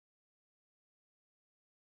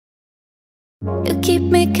You keep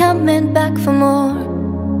me coming back for more,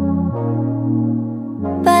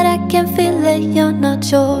 but I can feel it, you're not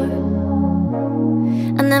sure.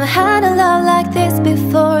 I never had a love like this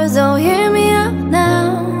before, so hear me out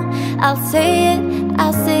now. I'll say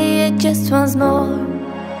it just once more.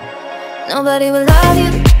 Nobody will love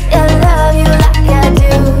you, yeah, love you like I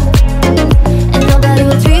do. And nobody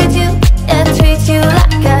will treat you, yeah, treat you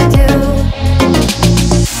like I do.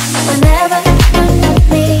 Whenever you're with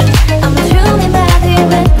me, I'm truly madly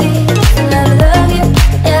ready. And I love you,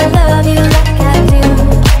 yeah, love you like I do.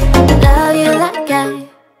 Love you like I do.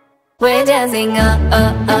 We're dancing, oh,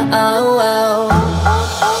 oh, oh, oh,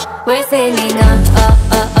 oh. We're singing, oh, oh,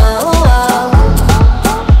 oh, oh, oh.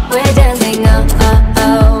 We're dancing, oh, oh,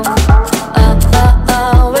 oh, oh, oh,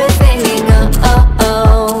 oh. We're singing, oh, oh,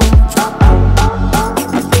 oh.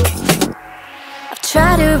 I've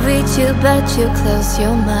tried to reach you, but you close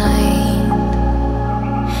your mind.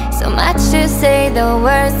 So much to say, the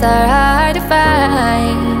words are hard to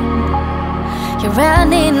find. You're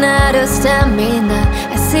running out of stamina,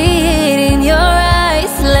 I see it in your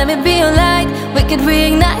eyes. Let me be your light, we could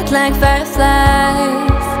reignite like fireflies.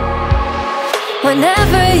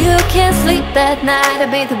 Whenever you can't sleep at night, I'll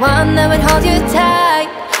be the one that would hold you tight.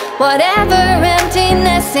 Whatever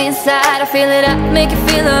emptiness inside, I feel it up, make you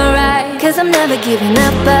feel alright. Cause I'm never giving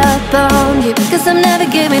up on you. Cause I'm never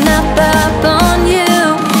giving up on you.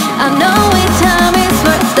 I know in time it's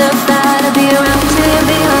worth the fight. I'll be around till you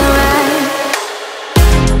be alright.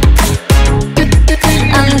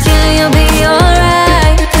 Until you'll be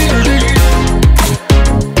alright.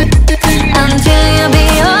 Until you'll be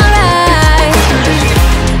alright.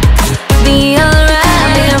 Be alright.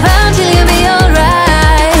 I'll be around till you'll be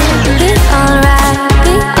alright. Be alright,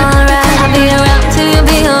 be alright. I'll be around till you'll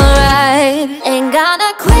be alright. Ain't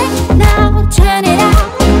gonna quit now, turn it out.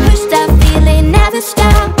 Push that feeling, never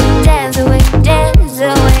stop. Dance away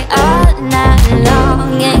all night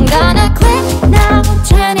long. Ain't gonna quit now,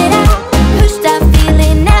 turn it out. Push that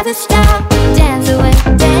feeling, never stop. Dance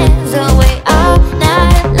away all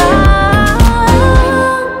night long.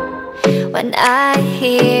 When I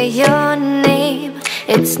hear your name,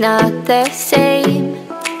 it's not the same.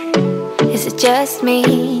 Is it just me?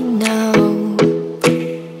 No.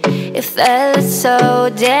 It felt so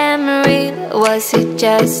damn real. Was it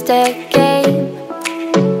just a game?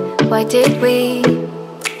 Why did we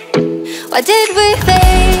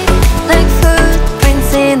fade like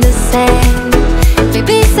footprints in the sand?